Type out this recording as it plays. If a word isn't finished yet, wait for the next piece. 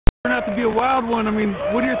out to be a wild one. I mean,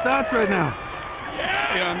 what are your thoughts right now?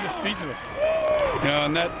 I'm just speechless.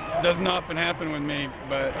 And that doesn't often happen with me,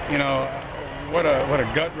 but what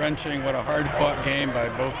a gut-wrenching, what a hard-fought game by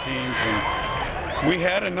both teams, and we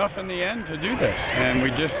had enough in the end to do this, and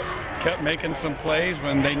we just kept making some plays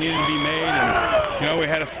when they needed to be made, and we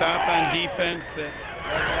had a stop on defense that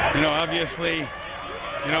obviously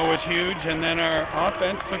was huge, and then our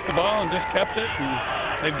offense took the ball and just kept it, and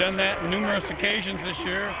they've done that numerous occasions this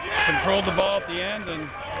year, controlled the ball at the end, and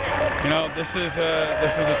this is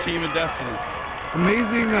a team of destiny.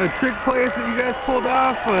 Amazing trick plays that you guys pulled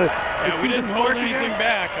off. We didn't hold anything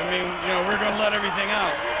back. I mean, we're going to let everything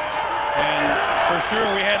out, and for sure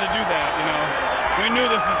we had to do that. We knew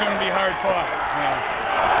this was going to be hard fought.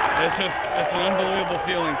 It's an unbelievable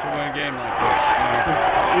feeling to win a game like this.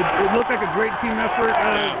 It looked like a great team effort.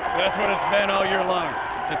 That's what it's been all year long.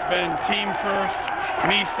 It's been team first,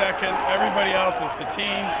 me second, everybody else. It's the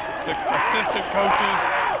team, it's the assistant coaches.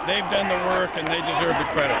 They've done the work and they deserve the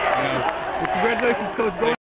credit. Well, congratulations, Coach.